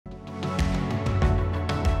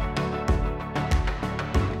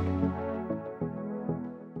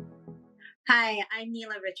Hi, I'm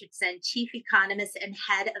Nela Richardson, Chief Economist and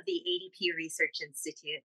Head of the ADP Research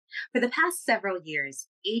Institute. For the past several years,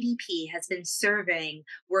 ADP has been surveying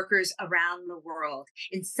workers around the world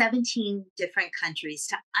in 17 different countries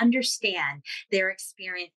to understand their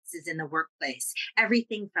experiences in the workplace,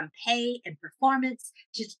 everything from pay and performance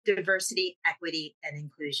to diversity, equity, and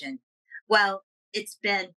inclusion. Well, it's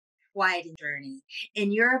been quite a journey.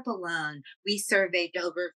 In Europe alone, we surveyed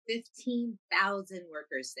over 15,000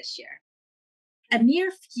 workers this year. A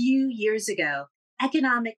mere few years ago,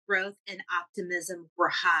 economic growth and optimism were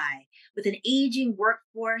high. With an aging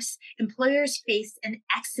workforce, employers faced an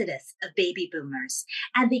exodus of baby boomers,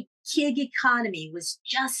 and the gig economy was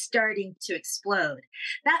just starting to explode.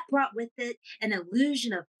 That brought with it an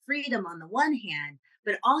illusion of freedom on the one hand,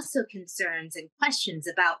 but also concerns and questions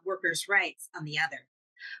about workers' rights on the other.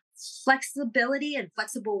 Flexibility and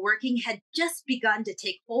flexible working had just begun to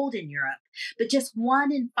take hold in Europe, but just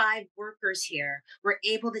 1 in 5 workers here were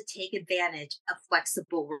able to take advantage of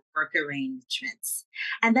flexible work arrangements.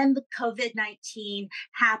 And then the COVID 19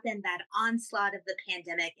 happened, that onslaught of the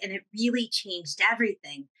pandemic, and it really changed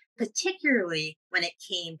everything, particularly when it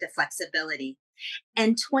came to flexibility.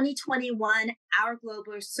 In 2021, our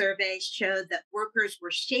global survey showed that workers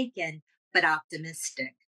were shaken but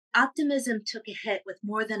optimistic. Optimism took a hit with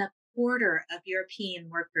more than a quarter of European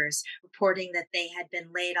workers reporting that they had been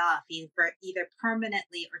laid off either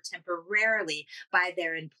permanently or temporarily by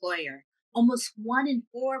their employer. Almost 1 in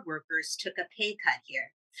 4 workers took a pay cut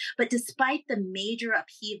here. But despite the major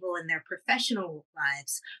upheaval in their professional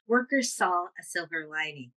lives, workers saw a silver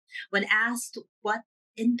lining. When asked what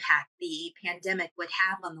impact the pandemic would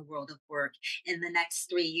have on the world of work in the next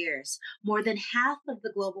 3 years, more than half of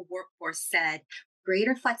the global workforce said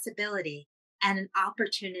greater flexibility and an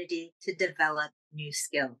opportunity to develop new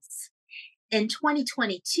skills. In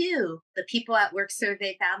 2022, the People at Work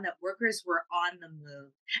survey found that workers were on the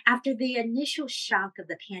move. After the initial shock of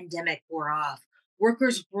the pandemic wore off,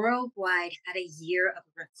 workers worldwide had a year of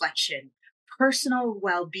reflection. Personal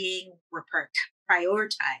well being were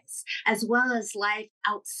prioritized, as well as life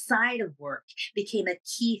outside of work became a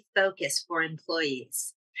key focus for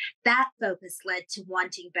employees. That focus led to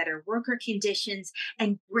wanting better worker conditions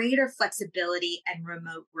and greater flexibility and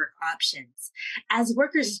remote work options. As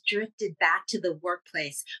workers drifted back to the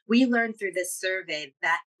workplace, we learned through this survey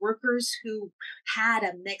that workers who had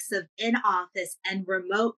a mix of in office and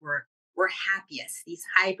remote work were happiest, these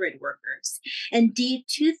hybrid workers. Indeed,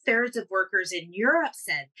 2/3 of workers in Europe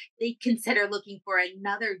said they'd consider looking for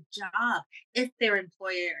another job if their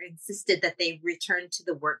employer insisted that they return to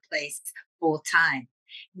the workplace full time.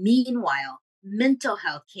 Meanwhile, mental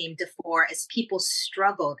health came to fore as people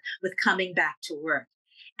struggled with coming back to work.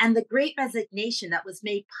 And the great resignation that was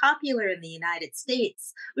made popular in the United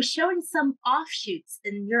States was showing some offshoots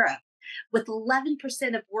in Europe, with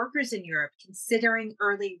 11% of workers in Europe considering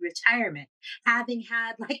early retirement, having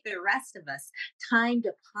had, like the rest of us, time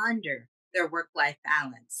to ponder their work life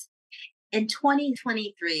balance. In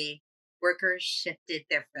 2023, workers shifted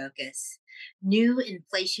their focus. New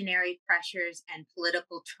inflationary pressures and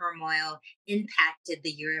political turmoil impacted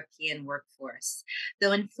the European workforce.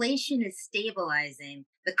 Though inflation is stabilizing,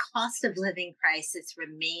 the cost of living crisis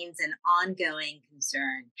remains an ongoing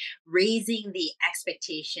concern, raising the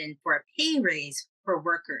expectation for a pay raise for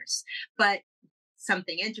workers. But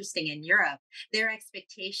something interesting in Europe, their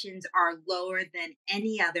expectations are lower than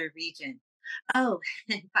any other region. Oh,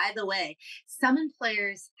 and by the way, some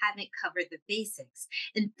employers haven't covered the basics.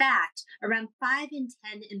 In fact, around 5 in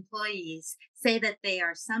 10 employees say that they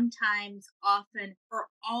are sometimes, often, or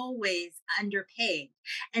always underpaid.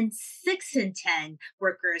 And 6 in 10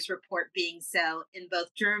 workers report being so in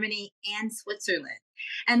both Germany and Switzerland.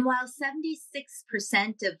 And while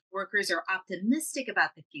 76% of workers are optimistic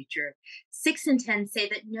about the future, 6 in 10 say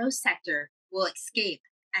that no sector will escape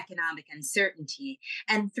economic uncertainty.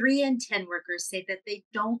 And 3 in 10 workers say that they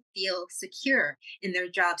don't feel secure in their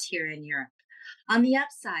jobs here in Europe. On the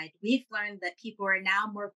upside, we've learned that people are now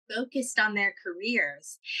more focused on their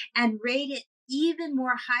careers and rate it even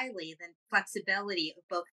more highly than flexibility of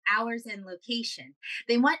both hours and location.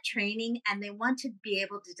 They want training and they want to be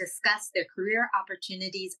able to discuss their career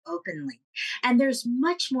opportunities openly. And there's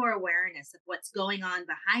much more awareness of what's going on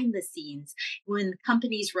behind the scenes when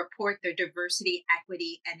companies report their diversity,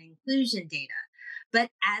 equity, and inclusion data.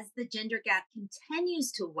 But as the gender gap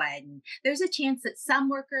continues to widen, there's a chance that some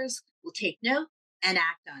workers will take note and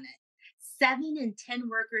act on it. 7 in 10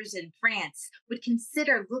 workers in France would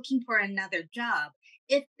consider looking for another job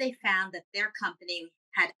if they found that their company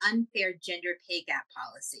had unfair gender pay gap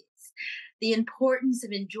policies. The importance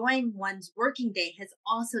of enjoying one's working day has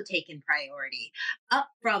also taken priority, up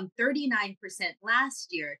from 39% last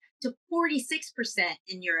year to 46%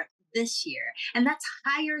 in Europe this year. And that's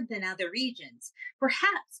higher than other regions,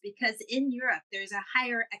 perhaps because in Europe there's a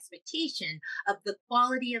higher expectation of the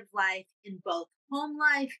quality of life in both home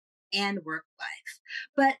life and work life.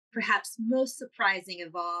 But perhaps most surprising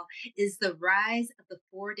of all is the rise of the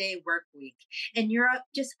 4-day work week. In Europe,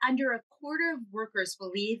 just under a quarter of workers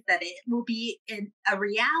believe that it will be a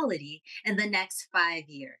reality in the next 5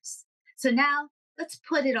 years. So now let's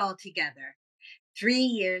put it all together. 3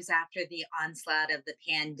 years after the onslaught of the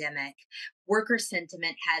pandemic, worker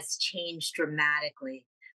sentiment has changed dramatically.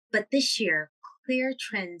 But this year, clear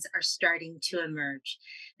trends are starting to emerge.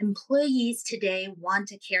 Employees today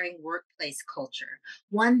want a caring workplace culture,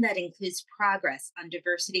 one that includes progress on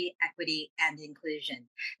diversity, equity, and inclusion.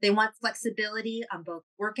 They want flexibility on both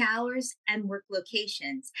work hours and work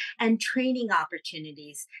locations, and training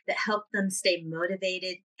opportunities that help them stay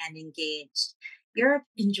motivated and engaged. Europe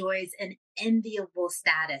enjoys an enviable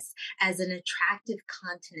status as an attractive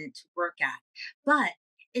continent to work at. But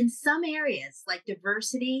in some areas like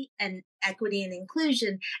diversity and equity and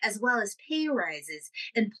inclusion, as well as pay rises,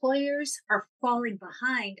 employers are falling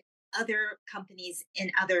behind other companies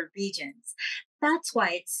in other regions. That's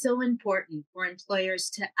why it's so important for employers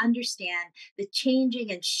to understand the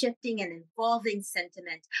changing and shifting and evolving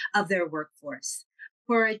sentiment of their workforce.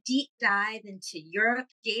 For a deep dive into Europe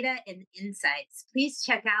data and insights, please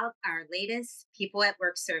check out our latest People at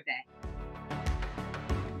Work survey.